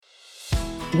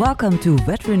Welcome to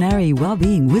Veterinary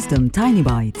Wellbeing Wisdom Tiny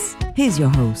Bites. Here's your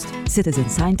host, citizen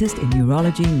scientist in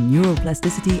neurology,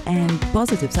 neuroplasticity, and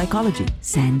positive psychology,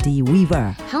 Sandy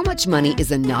Weaver. How much money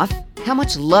is enough? How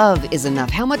much love is enough?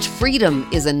 How much freedom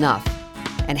is enough?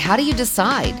 And how do you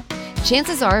decide?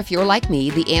 Chances are, if you're like me,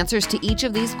 the answers to each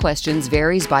of these questions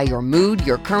varies by your mood,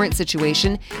 your current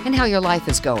situation, and how your life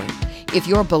is going. If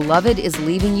your beloved is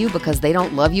leaving you because they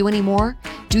don't love you anymore,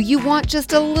 do you want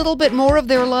just a little bit more of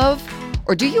their love?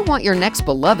 Or do you want your next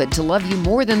beloved to love you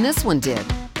more than this one did?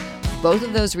 Both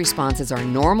of those responses are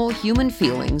normal human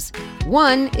feelings.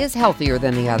 One is healthier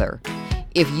than the other.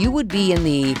 If you would be in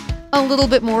the "a little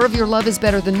bit more of your love is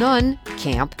better than none"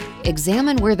 camp,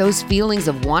 examine where those feelings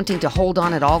of wanting to hold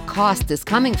on at all costs is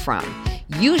coming from.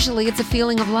 Usually it's a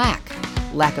feeling of lack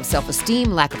of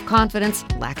self-esteem, lack of confidence,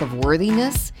 lack of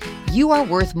worthiness. You are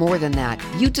worth more than that.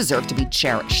 You deserve to be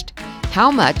cherished. How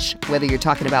much, whether you're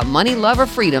talking about money, love, or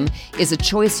freedom, is a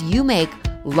choice you make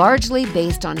largely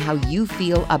based on how you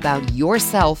feel about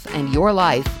yourself and your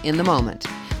life in the moment.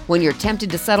 When you're tempted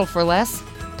to settle for less,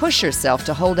 push yourself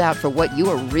to hold out for what you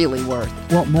are really worth.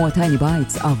 Want more tiny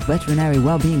bites of veterinary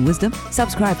well-being wisdom?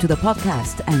 Subscribe to the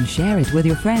podcast and share it with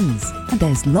your friends. And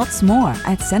there's lots more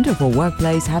at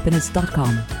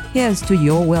centerforworkplacehappiness.com. Here's to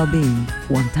your well-being,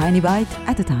 one tiny bite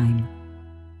at a time.